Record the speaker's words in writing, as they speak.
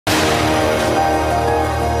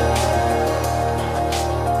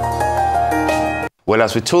Well,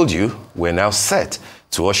 as we told you, we're now set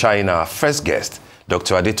to usher in our first guest,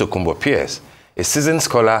 Dr. Adetokunbo Pearse, a seasoned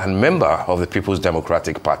scholar and member of the People's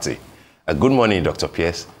Democratic Party. Good morning, Dr.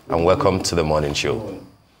 Pearse, and welcome to the morning show.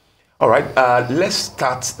 All right, let's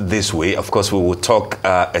start this way. Of course, we will talk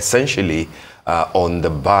essentially on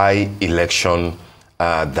the by-election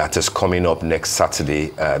that is coming up next Saturday,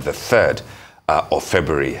 the 3rd of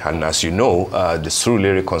February. And as you know, the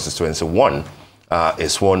Surulere constituency 1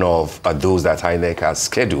 is one of those that INEC has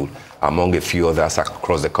scheduled among a few others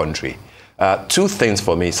across the country. Two things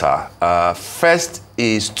for me, sir. First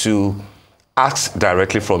is to ask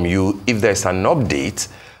directly from you if there's an update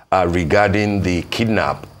regarding the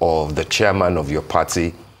kidnap of the chairman of your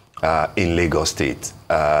party in Lagos State,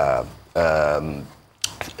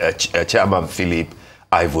 Chairman Philip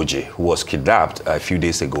Ivoje, who was kidnapped a few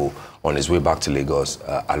days ago on his way back to Lagos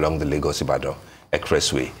along the Lagos-Ibadan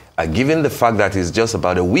Expressway. Given the fact that it's just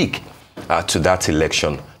about a week to that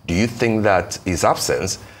election, do you think that his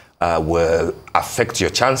absence will affect your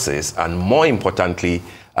chances? And more importantly,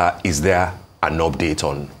 is there an update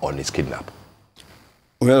on his kidnap?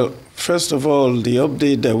 Well, first of all, the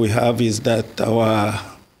update that we have is that our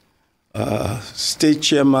state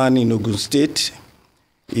chairman in Ogun State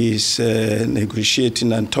is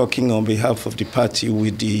negotiating and talking on behalf of the party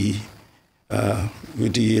with the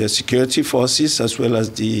security forces as well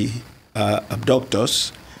as the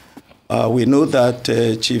abductors. We know that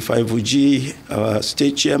Chief Ivoje, our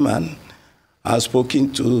state chairman, has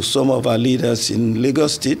spoken to some of our leaders in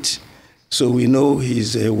Lagos State, so we know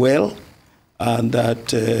he's well, and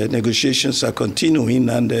that negotiations are continuing,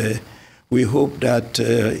 and we hope that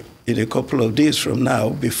in a couple of days from now,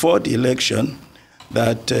 before the election,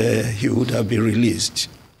 that he would have been released.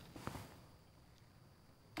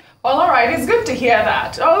 Well, all right, it's good to hear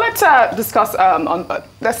that. Oh, let's discuss,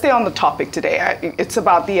 let's stay on the topic today. It's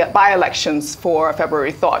about the by-elections for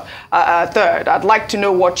February 3rd. I'd like to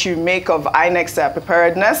know what you make of INEC's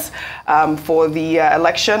preparedness for the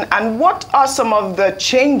election, and what are some of the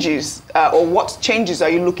changes, or what changes are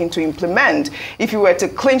you looking to implement if you were to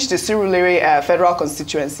clinch the Surulere federal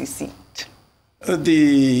constituency seat?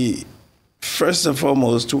 First and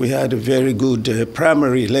foremost, we had a very good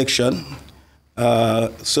primary election.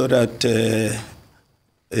 So that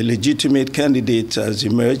a legitimate candidate has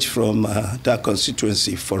emerged from that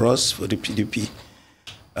constituency for us, for the PDP.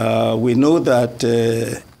 We know that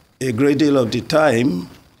a great deal of the time,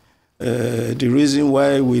 the reason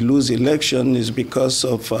why we lose election is because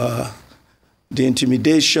of the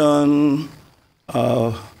intimidation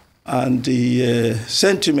and the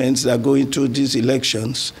sentiments that go into these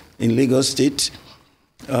elections in Lagos State.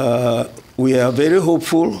 We are very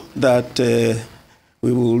hopeful that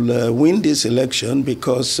we will win this election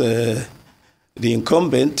because the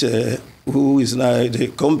incumbent, who is now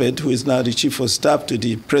the chief of staff to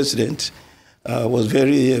the president, was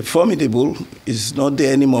very formidable. Is not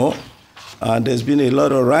there anymore, and there's been a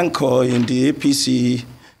lot of rancor in the APC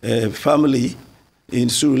family in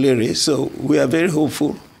Surulere. So we are very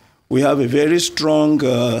hopeful. We have a very strong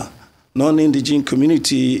non-indigenous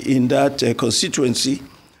community in that constituency.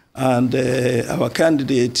 And our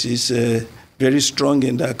candidate is very strong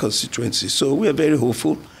in that constituency. So we are very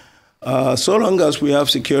hopeful. So long as we have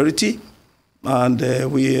security and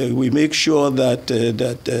we make sure that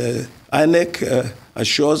INEC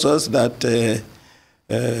assures us that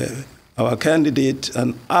our candidate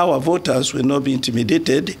and our voters will not be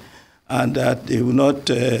intimidated and that they will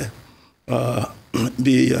not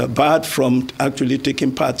be barred from actually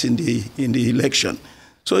taking part in the election.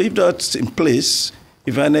 So if that's in place,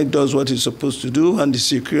 if INEC does what it's supposed to do and the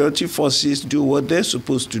security forces do what they're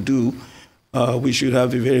supposed to do, we should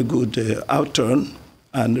have a very good outturn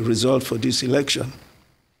and result for this election.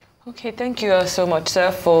 Okay, thank you so much,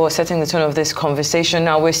 sir, for setting the tone of this conversation.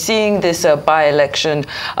 Now, we're seeing this by-election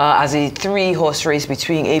as a three-horse race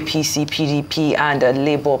between APC, PDP, and a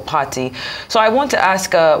Labour Party. So I want to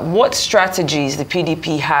ask what strategies the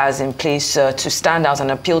PDP has in place to stand out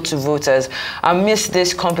and appeal to voters amidst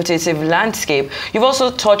this competitive landscape. You've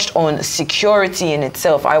also touched on security in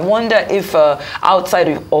itself. I wonder if outside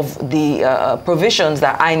of the provisions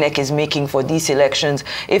that INEC is making for these elections,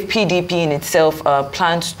 if PDP in itself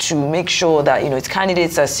plans to make sure that its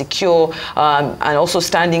candidates are secure and also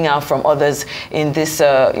standing out from others in this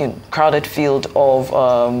crowded field of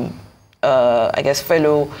I guess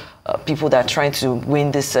fellow people that are trying to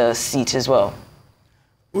win this seat as well.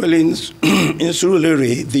 Well, in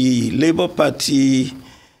Surulere, the Labour Party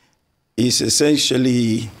is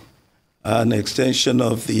essentially an extension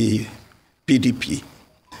of the PDP,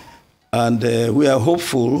 and we are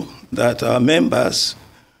hopeful that our members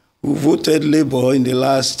who voted Labour in the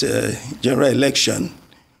last general election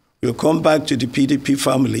will come back to the PDP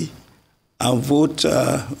family and vote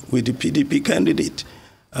with the PDP candidate.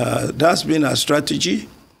 That's been our strategy,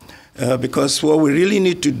 because what we really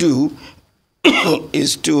need to do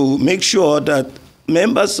is to make sure that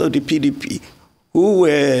members of the PDP who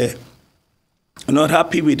were not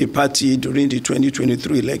happy with the party during the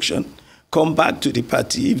 2023 election come back to the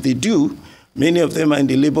party. If they do, many of them are in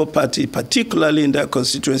the Labour Party, particularly in that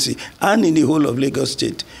constituency and in the whole of Lagos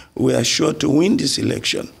State. We are sure to win this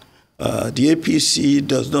election. The APC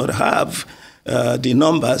does not have the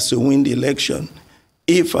numbers to win the election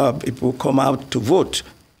if our people come out to vote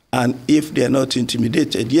and if they are not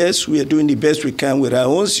intimidated. Yes, we are doing the best we can with our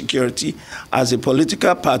own security as a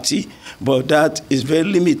political party, but that is very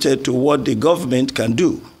limited to what the government can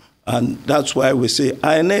do. And that's why we say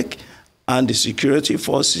INEC and the security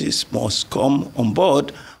forces must come on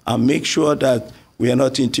board and make sure that we are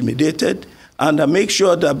not intimidated, and make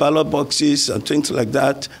sure that ballot boxes and things like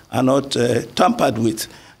that are not tampered with.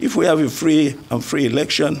 If we have a free and fair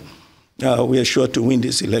election, we are sure to win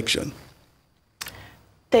this election.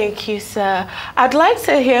 Thank you, sir. I'd like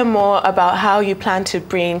to hear more about how you plan to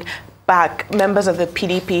bring back members of the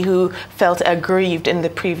PDP who felt aggrieved in the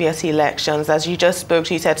previous elections. As you just spoke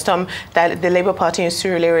to, you said that the Labour Party in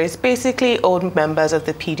Surulere is basically old members of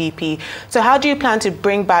the PDP. So how do you plan to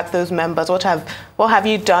bring back those members? What have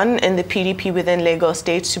you done in the PDP within Lagos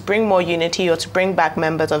State to bring more unity or to bring back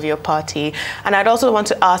members of your party? And I'd also want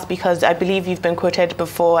to ask, because I believe you've been quoted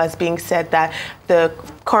before as being said that the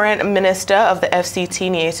current minister of the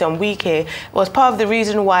FCT, Nyesom Wike, was part of the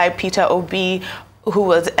reason why Peter Obi,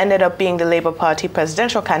 who ended up being the Labour Party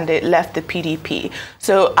presidential candidate, left the PDP.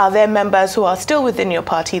 So are there members who are still within your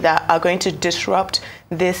party that are going to disrupt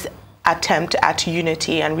this attempt at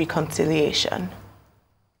unity and reconciliation?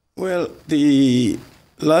 Well, the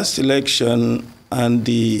last election and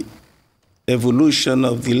the evolution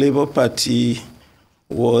of the Labour Party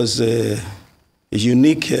was a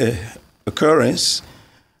unique occurrence.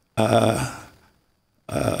 That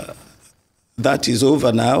is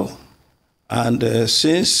over now. And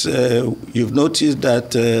since you've noticed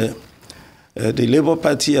that the Labour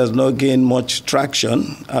Party has not gained much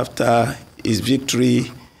traction after its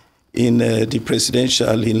victory in the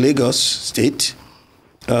presidential in Lagos State,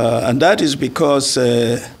 and that is because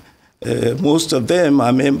most of them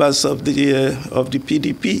are members of the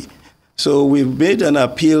PDP. So we've made an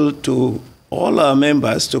appeal to all our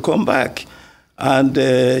members to come back. And,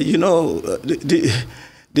 you know,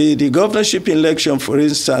 the governorship election, for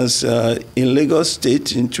instance, in Lagos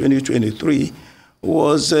State in 2023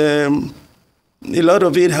 was, a lot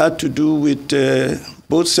of it had to do with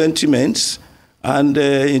both sentiments and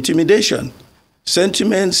intimidation.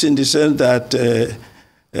 Sentiments in the sense that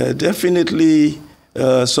definitely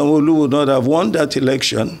Sanwo-Olu would not have won that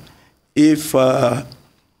election if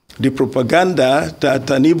the propaganda that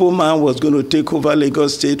an Igbo man was going to take over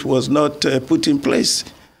Lagos State was not put in place.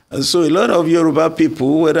 And so a lot of Yoruba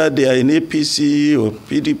people, whether they are in APC or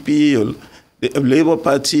PDP or the Labour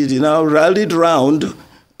Party, they now rallied round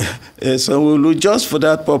Sanwo-Olu just for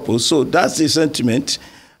that purpose. So that's the sentiment,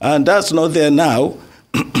 and that's not there now.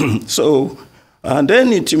 So, and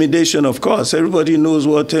then intimidation, of course. Everybody knows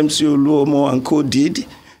what MC Oluomo and co did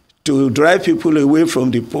to drive people away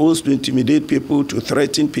from the polls, to intimidate people, to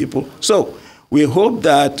threaten people. So we hope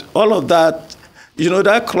that all of that, you know,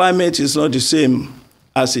 that climate is not the same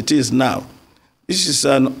as it is now. This is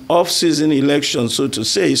an off-season election, so to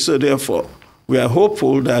say, so therefore we are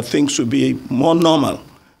hopeful that things will be more normal.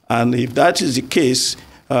 And if that is the case,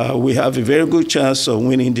 we have a very good chance of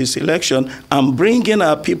winning this election and bringing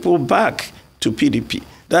our people back to PDP.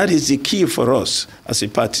 That is the key for us as a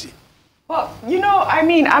party. Well, you know, I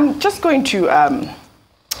mean, I'm just going to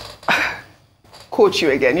quote you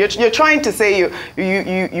again. You're trying to say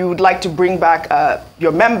you would like to bring back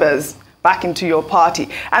your members back into your party.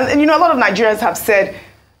 And, you know, a lot of Nigerians have said,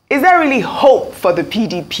 is there really hope for the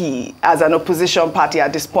PDP as an opposition party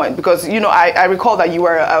at this point? Because, you know, I recall that you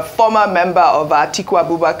were a former member of Atiku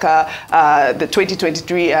Abubakar, the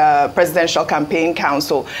 2023 Presidential Campaign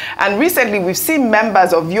Council. And recently we've seen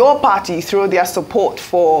members of your party throw their support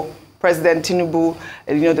for President Tinubu,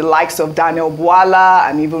 you know, the likes of Daniel Bwala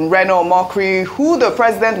and even Reno Omokri, who the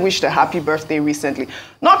president wished a happy birthday recently.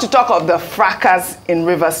 Not to talk of the fracas in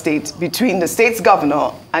Rivers State between the state's governor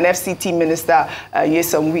and FCT Minister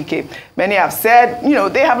Nyesom Wike. Many have said, you know,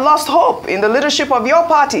 they have lost hope in the leadership of your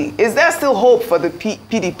party. Is there still hope for the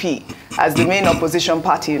PDP as the main opposition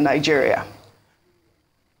party in Nigeria?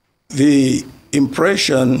 The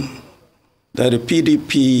impression that the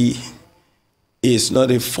PDP is not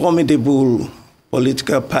a formidable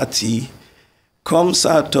political party comes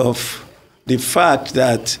out of the fact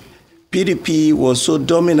that PDP was so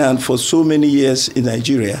dominant for so many years in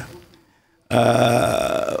Nigeria.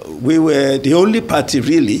 We were the only party,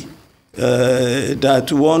 really,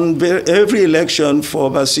 that won every election for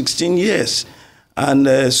about 16 years.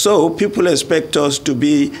 And so people expect us to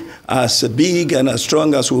be as big and as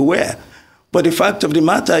strong as we were. But the fact of the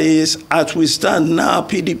matter is, as we stand now,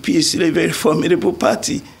 PDP is still a very formidable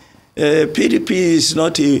party. PDP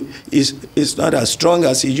is not as strong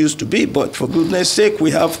as it used to be, but for goodness sake,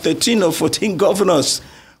 we have 13 or 14 governors.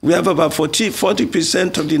 We have about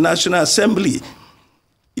 40% of the National Assembly,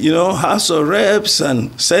 you know, House of Reps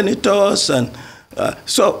and senators. And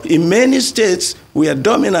so in many states, we are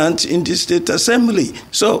dominant in the state assembly.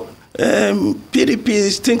 So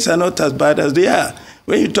PDP, things are not as bad as they are.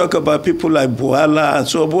 When you talk about people like Buhala, and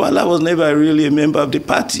so Buhala was never really a member of the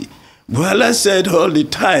party. Buhala said all the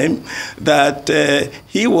time that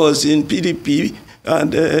he was in PDP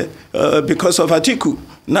and because of Atiku.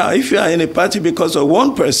 Now, if you are in a party because of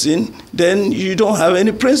one person, then you don't have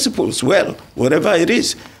any principles. Well, whatever it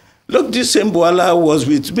is. Look, this same Buhala was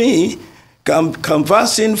with me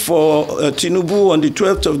conversing for Tinubu on the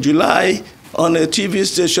 12th of July on a TV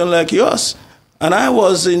station like yours. And I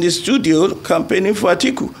was in the studio campaigning for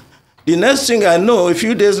Atiku. The next thing I know, a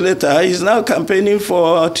few days later, he's now campaigning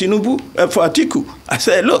for Tinubu, for Atiku. I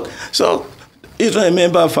said, look, so he's not a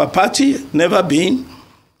member of a party, never been.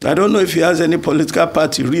 I don't know if he has any political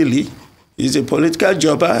party, really. He's a political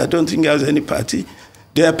jobber. I don't think he has any party.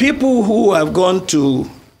 There are people who have gone to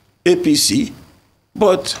APC,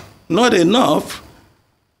 but not enough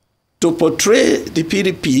to portray the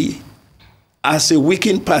PDP as a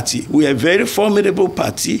weakened party. We are a very formidable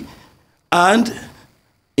party, and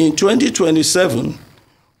in 2027,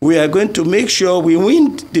 we are going to make sure we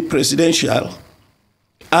win the presidential,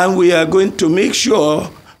 and we are going to make sure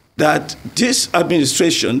that this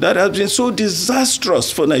administration that has been so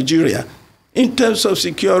disastrous for Nigeria in terms of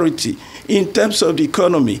security, in terms of the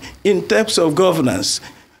economy, in terms of governance,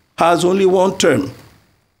 has only one term.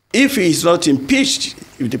 If he is not impeached,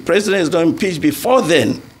 if the president is not impeached before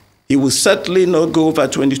then, he will certainly not go over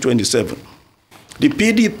 2027. The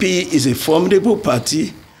PDP is a formidable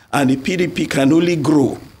party, and the PDP can only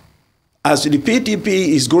grow. As the PDP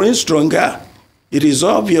is growing stronger, it is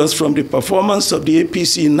obvious from the performance of the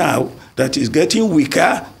APC now that it's getting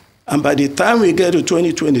weaker, and by the time we get to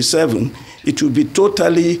 2027, it will be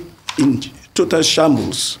totally in total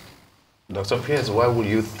shambles. Dr. Pearse, why would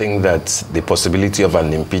you think that the possibility of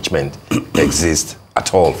an impeachment exists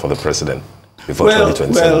at all for the president before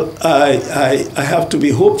 2027? Well, I have to be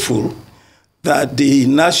hopeful that the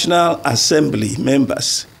National Assembly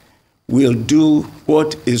members will do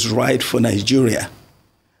what is right for Nigeria.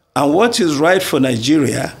 And what is right for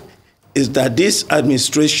Nigeria is that this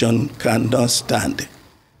administration cannot stand.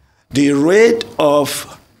 The rate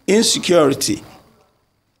of insecurity,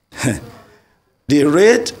 the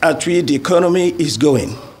rate at which the economy is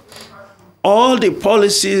going, all the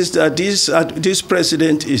policies that this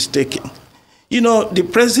president is taking. You know, the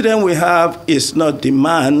president we have is not the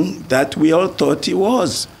man that we all thought he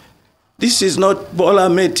was. This is not Bola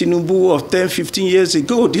Ahmed Tinubu of 10, 15 years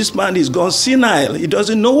ago. This man is gone senile. He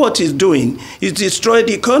doesn't know what he's doing. He's destroyed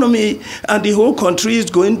the economy, and the whole country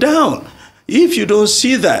is going down. If you don't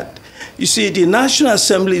see that, you see, the National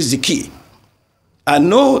Assembly is the key. I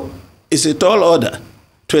know it's a tall order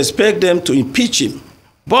to expect them to impeach him,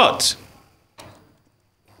 but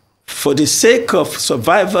for the sake of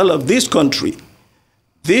survival of this country,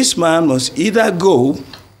 this man must either go,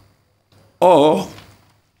 or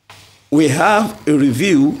we have a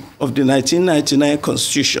review of the 1999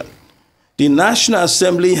 Constitution. The National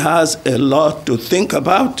Assembly has a lot to think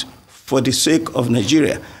about for the sake of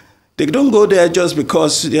Nigeria. They don't go there just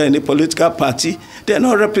because they're in a political party. They're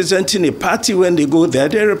not representing a party when they go there.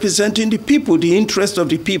 They're representing the people, the interest of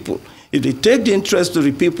the people. If they take the interest of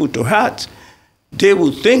the people to heart, they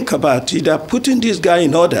will think about either putting this guy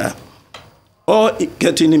in order or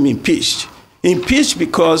getting him impeached. Impeached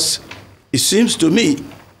because it seems to me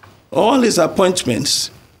all his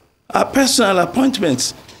appointments are personal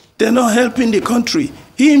appointments. They're not helping the country.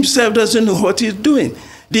 He himself doesn't know what he's doing.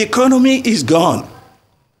 The economy is gone.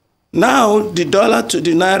 Now, the dollar to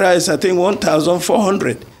the naira is, I think,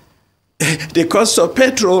 1,400. The cost of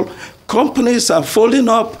petrol, companies are folding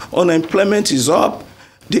up, unemployment is up.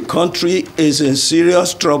 The country is in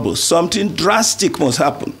serious trouble. Something drastic must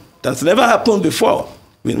happen. That's never happened before.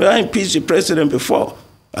 We never impeached the president before.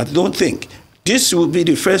 I don't think. This will be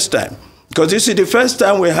the first time, because this is the first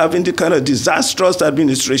time we're having the kind of disastrous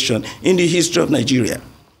administration in the history of Nigeria.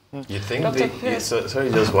 You think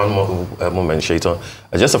sorry, just one more moment, Shaitan.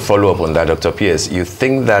 Just a follow-up on that, Dr. Pearse. You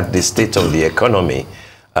think that the state of the economy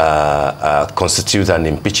constitutes an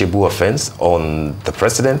impeachable offense on the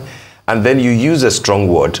president? And then you use a strong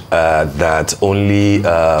word that only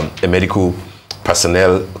a medical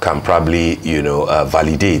personnel can probably,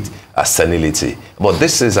 validate as senility. But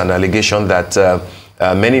this is an allegation that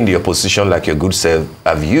many in the opposition, like your good self,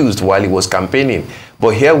 have used while he was campaigning.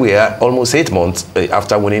 But here we are, almost 8 months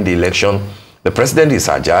after winning the election. The president is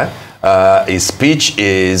agile. His speech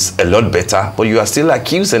is a lot better, but you are still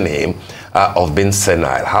accusing him of being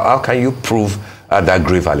senile. How can you prove that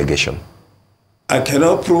grave allegation? I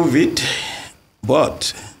cannot prove it,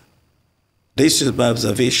 but this is my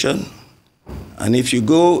observation. And if you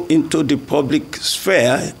go into the public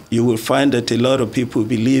sphere, you will find that a lot of people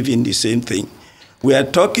believe in the same thing. We are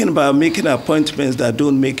talking about making appointments that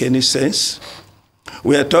don't make any sense.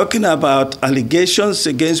 We are talking about allegations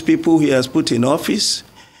against people he has put in office.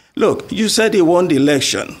 Look, you said he won the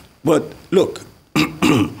election, but look,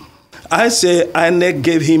 I say INEC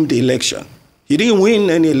gave him the election. He didn't win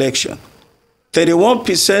any election.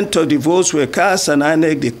 31% of the votes were cast and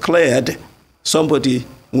INEC declared somebody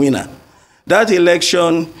winner. That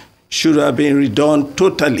election should have been redone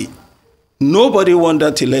totally. Nobody won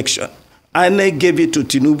that election. INEC gave it to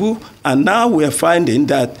Tinubu, and now we're finding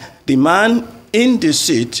that the man in the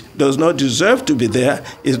seat does not deserve to be there,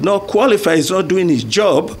 is not qualified, is not doing his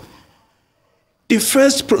job. The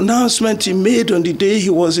first pronouncement he made on the day he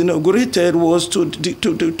was inaugurated was to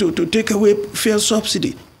take away fuel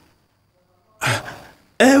subsidy.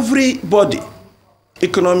 Everybody,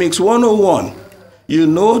 economics 101, you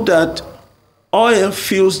know that oil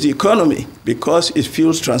fuels the economy because it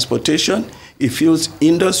fuels transportation, it fuels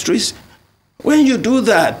industries. When you do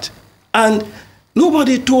that, and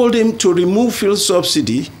nobody told him to remove fuel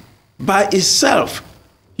subsidy by itself,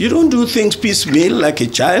 you don't do things piecemeal like a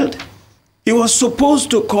child. He was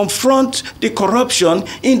supposed to confront the corruption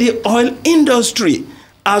in the oil industry,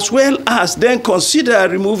 as well as then consider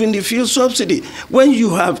removing the fuel subsidy when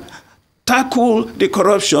you have tackled the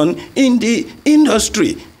corruption in the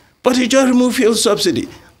industry. But he just removed fuel subsidy.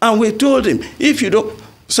 And we told him, if you don't,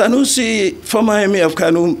 Sanusi, former Emir of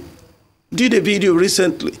Kano, did a video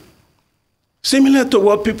recently, similar to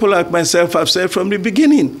what people like myself have said from the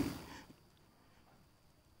beginning.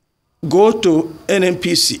 Go to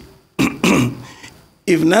NNPC.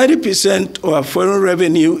 If 90% of our foreign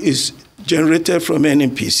revenue is generated from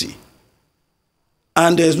NNPC,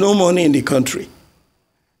 and there's no money in the country,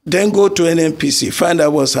 then go to NNPC, find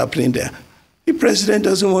out what's happening there. The president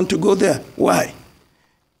doesn't want to go there. Why?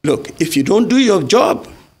 Look, if you don't do your job,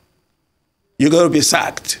 you're going to be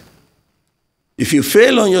sacked. If you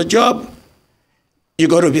fail on your job, you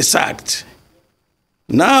got to be sacked.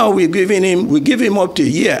 Now we give him up to a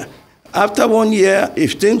year. After 1 year,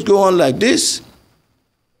 if things go on like this,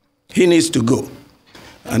 he needs to go.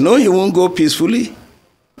 I know he won't go peacefully.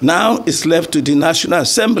 Now it's left to the National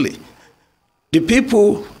Assembly. The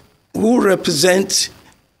people who represent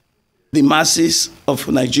the masses of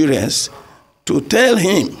Nigerians to tell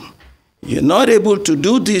him, you're not able to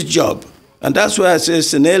do this job. And that's why I say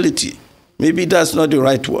senility. Maybe that's not the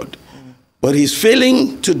right word. But he's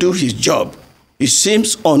failing to do his job. He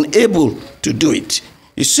seems unable to do it.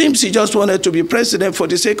 It seems he just wanted to be president for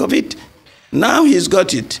the sake of it. Now he's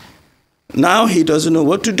got it. Now he doesn't know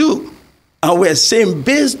what to do. And we're saying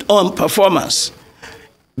based on performance,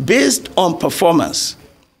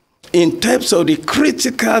 in terms of the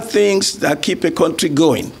critical things that keep a country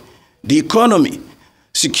going, the economy,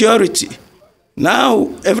 security. Now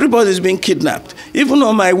everybody's being kidnapped. Even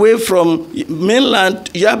on my way from mainland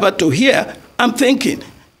Yaba to here, I'm thinking,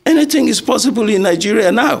 anything is possible in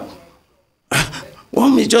Nigeria now.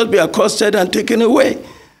 One may just be accosted and taken away.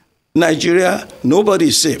 Nigeria, nobody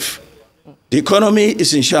is safe. The economy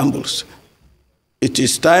is in shambles. It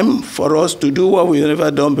is time for us to do what we've never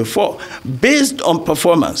done before. Based on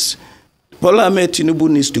performance, Bola Ahmed Tinubu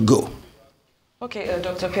needs to go. Okay,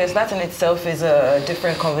 Dr. Pearse, that in itself is a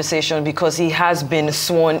different conversation because he has been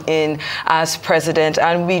sworn in as president.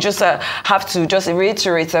 And we just have to just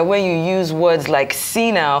reiterate that when you use words like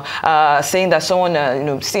senile, saying that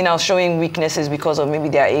someone, senile showing weaknesses because of maybe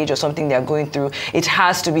their age or something they're going through, it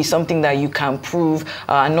has to be something that you can prove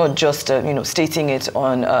and not just, stating it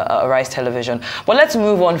on Rise Television. But let's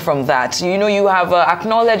move on from that. You have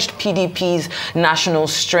acknowledged PDP's national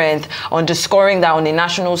strength, underscoring that on a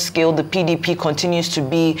national scale, the PDP continues to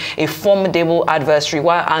be a formidable adversary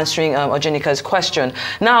while answering Ojenika's question.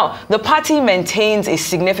 Now, the party maintains a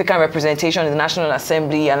significant representation in the National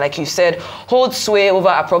Assembly and, like you said, holds sway over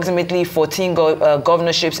approximately 14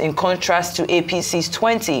 governorships in contrast to APC's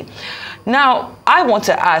 20. Now, I want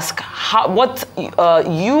to ask what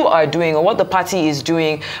you are doing or what the party is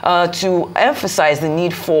doing to emphasize the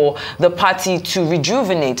need for the party to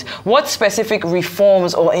rejuvenate. What specific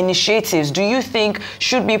reforms or initiatives do you think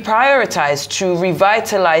should be prioritized to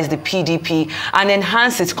revitalize the PDP and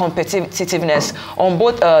enhance its competitiveness on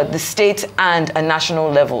both the state and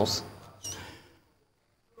national levels?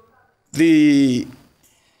 The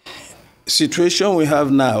situation we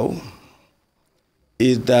have now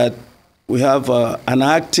is that we have an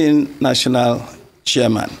acting national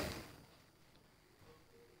chairman.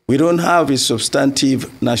 We don't have a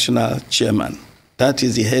substantive national chairman. That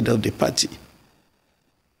is the head of the party.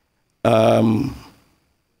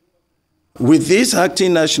 With this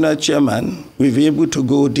acting national chairman, we've been able to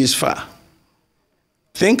go this far.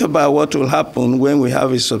 Think about what will happen when we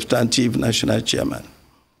have a substantive national chairman.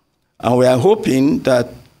 And we are hoping that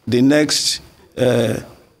the next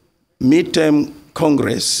midterm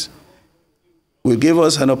Congress will give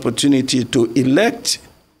us an opportunity to elect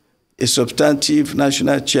a substantive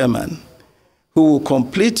national chairman who will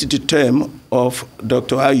complete the term of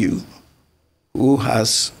Dr. Ayu, who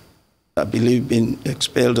has, I believe, been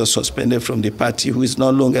expelled or suspended from the party, who is no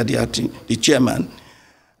longer the chairman.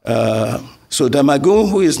 So Damagun,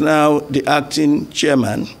 who is now the acting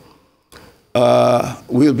chairman,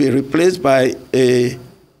 will be replaced by a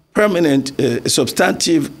permanent,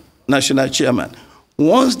 substantive national chairman.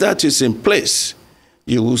 Once that is in place,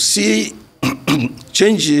 you will see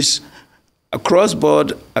changes across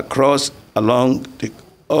board,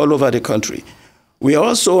 all over the country. We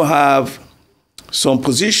also have some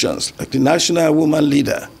positions, like the national woman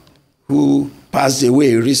leader, who passed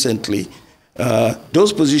away recently.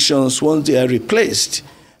 Those positions, once they are replaced,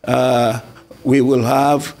 we will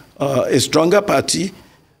have a stronger party,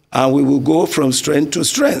 and we will go from strength to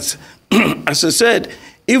strength. As I said,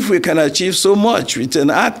 if we can achieve so much with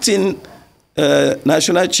an acting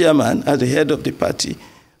national chairman at the head of the party,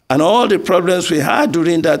 and all the problems we had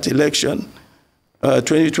during that election,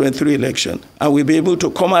 2023 election, and we'll be able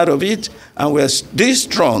to come out of it, and we're this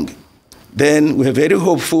strong, then we're very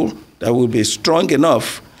hopeful that we'll be strong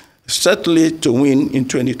enough, certainly, to win in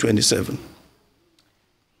 2027.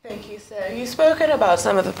 Thank you, sir. You've spoken about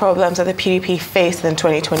some of the problems that the PDP faced in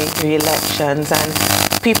 2023 elections,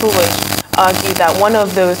 and people would argue that one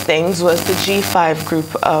of those things was the G5 group,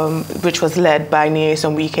 which was led by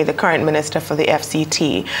Nyesom Wike, the current minister for the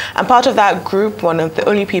FCT. And part of that group, one of the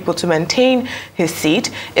only people to maintain his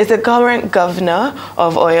seat, is the current governor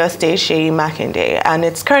of Oyo State, Seyi Makinde. And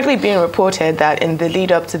it's currently being reported that in the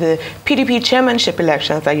lead up to the PDP chairmanship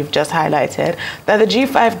elections that you've just highlighted, that the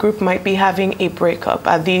G5 group might be having a breakup.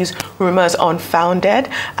 Are these rumors unfounded?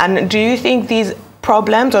 And do you think these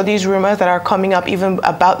problems or these rumors that are coming up even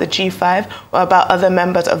about the G5 or about other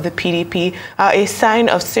members of the PDP are a sign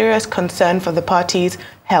of serious concern for the party's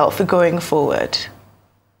health going forward?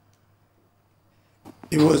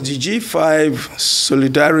 It was the G5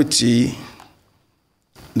 solidarity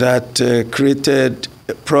that created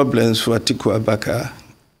problems for Atiku Abubakar,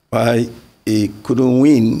 why he couldn't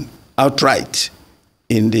win outright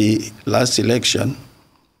in the last election.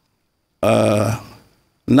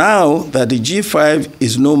 Now that the G5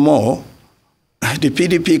 is no more, the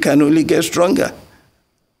PDP can only get stronger.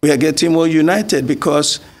 We are getting more united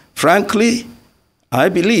because, frankly, I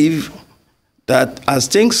believe that as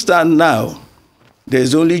things stand now,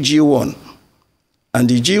 there's only G1, and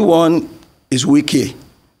the G1 is Wike.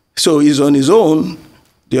 So he's on his own.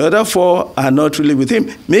 The other four are not really with him.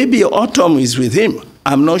 Maybe Autumn is with him.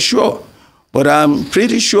 I'm not sure. But I'm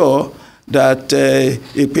pretty sure that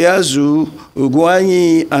Pearse,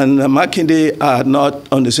 Ugwanyi, and Makinde are not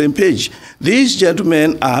on the same page. These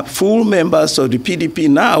gentlemen are full members of the PDP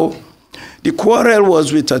now. The quarrel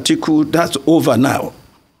was with Atiku. That's over now.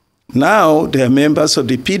 Now they are members of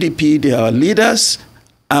the PDP. They are leaders.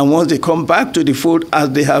 And once they come back to the fold,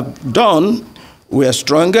 as they have done, we are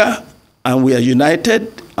stronger, and we are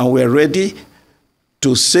united, and we are ready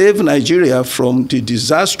to save Nigeria from the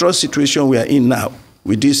disastrous situation we are in now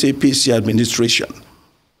with this APC administration.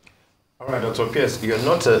 All right, Dr. Pearse,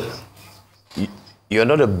 you're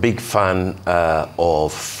not a big fan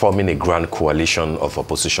of forming a grand coalition of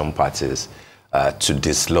opposition parties to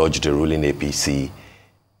dislodge the ruling APC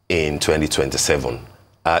in 2027.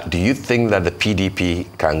 Do you think that the PDP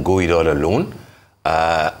can go it all alone?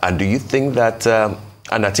 And do you think that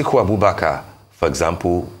Atiku Abubakar, for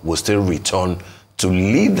example, will still return to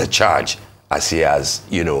lead the charge as he has,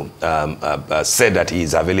 you know, said that he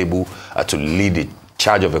is available to lead the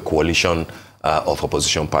charge of a coalition of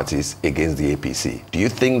opposition parties against the APC. Do you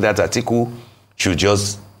think that Atiku should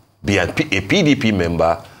just be a PDP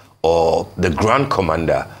member or the grand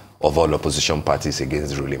commander of all opposition parties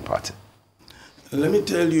against the ruling party? Let me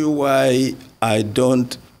tell you why I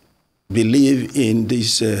don't believe in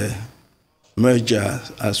this merger,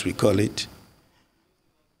 as we call it.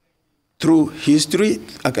 Through history,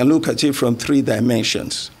 I can look at it from 3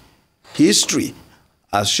 dimensions. History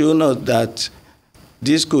has shown us that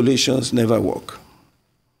these coalitions never work.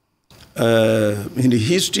 In the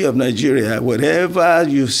history of Nigeria, wherever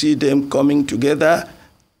you see them coming together,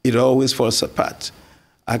 it always falls apart.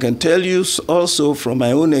 I can tell you also from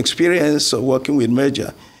my own experience of working with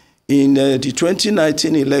merger, in the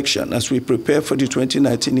 2019 election, as we prepare for the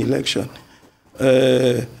 2019 election,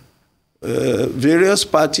 various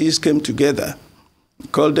parties came together,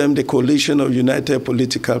 called them the Coalition of United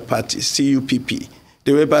Political Parties, CUPP.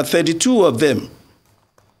 There were about 32 of them.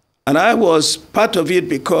 And I was part of it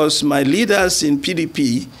because my leaders in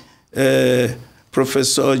PDP,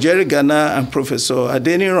 Professor Jerry Gana and Professor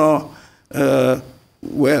Adeniran,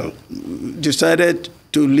 decided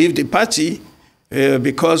to leave the party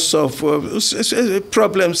because of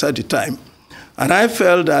problems at the time. And I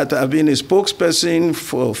felt that I've been a spokesperson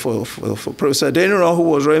for Professor Adeniran, who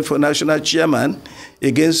was running for national chairman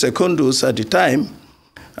against Secondus at the time.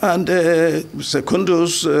 And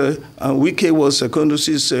Secondus, and Wike was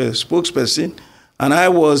Secondus' spokesperson, and I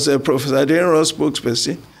was Professor Adeniran's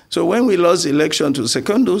spokesperson. So when we lost the election to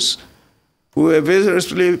Secondus, we were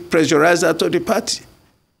vigorously pressurized out of the party.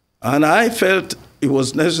 And I felt it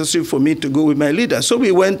was necessary for me to go with my leader. So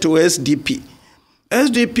we went to SDP.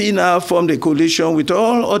 SDP now formed a coalition with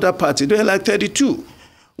all other parties. There were like 32.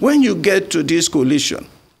 When you get to this coalition,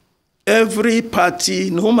 every party,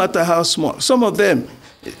 no matter how small, some of them,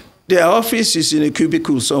 their office is in a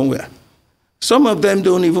cubicle somewhere. Some of them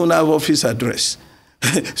don't even have office address.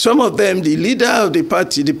 Some of them, the leader of the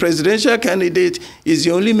party, the presidential candidate, is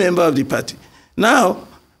the only member of the party. Now,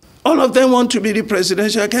 all of them want to be the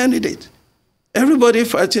presidential candidate. Everybody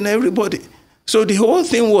fighting everybody. So the whole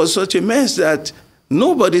thing was such a mess that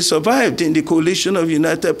nobody survived in the coalition of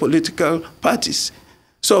united political parties.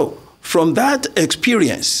 So from that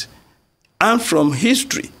experience and from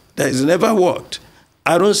history that has never worked,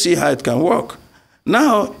 I don't see how it can work.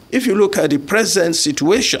 Now, if you look at the present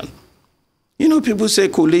situation, you know, people say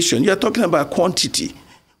coalition. You're talking about quantity.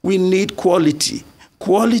 We need quality.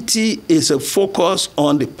 Quality is a focus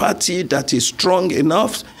on the party that is strong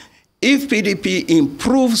enough. If PDP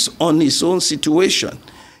improves on its own situation,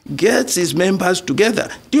 gets its members together.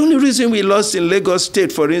 The only reason we lost in Lagos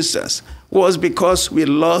State, for instance, was because we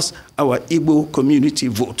lost our Igbo community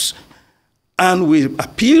votes. And we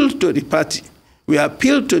appealed to the party. We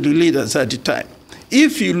appealed to the leaders at the time.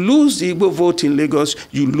 If you lose the Igbo vote in Lagos,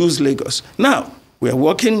 you lose Lagos. Now, we're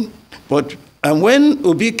working, and when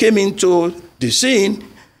Obi came into the scene,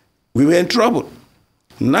 we were in trouble.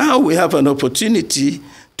 Now we have an opportunity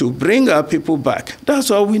to bring our people back. That's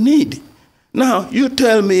all we need. Now, you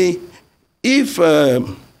tell me, if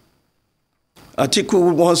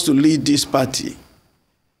Atiku wants to lead this party,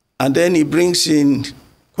 and then he brings in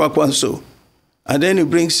Kwakwanso, and then he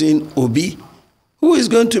brings in Obi, who is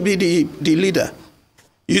going to be the leader?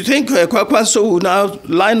 You think Kwakwanso will now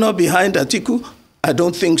line up behind Atiku? I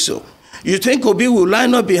don't think so. You think Obi will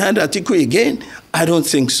line up behind Atiku again? I don't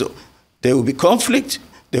think so. There will be conflict,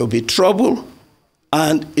 there will be trouble,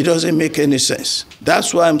 and it doesn't make any sense.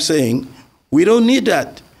 That's why I'm saying we don't need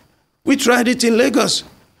that. We tried it in Lagos.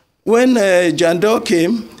 When Jandor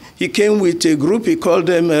came, he came with a group, he called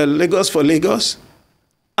them Lagos for Lagos.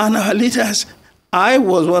 And our leaders, I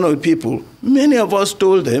was one of the people, many of us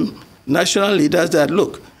told them, national leaders, that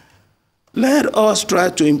look, let us try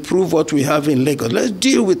to improve what we have in Lagos. Let's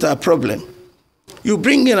deal with our problem. You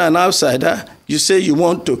bring in an outsider, you say you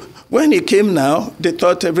want to. When he came now, they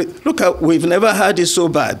thought we've never had it so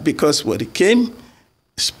bad, because when he came,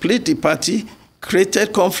 split the party,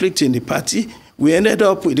 created conflict in the party. We ended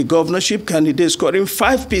up with the governorship candidate scoring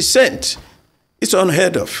 5%. It's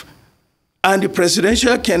unheard of. And the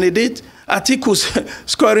presidential candidate, Atiku,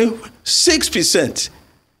 scoring 6%.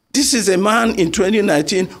 This is a man in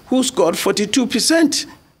 2019 who scored 42%.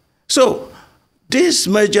 So this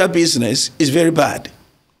merger business is very bad.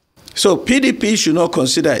 So PDP should not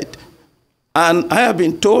consider it. And I have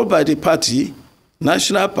been told by the party,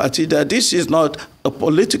 national party, that this is not a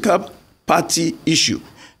political party issue.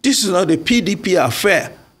 This is not a PDP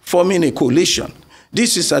affair forming a coalition.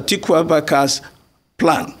 This is Atiku Abubakar's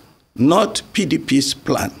plan, not PDP's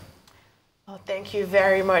plan. Thank you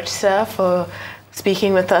very much, sir, for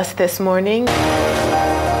speaking with us this morning.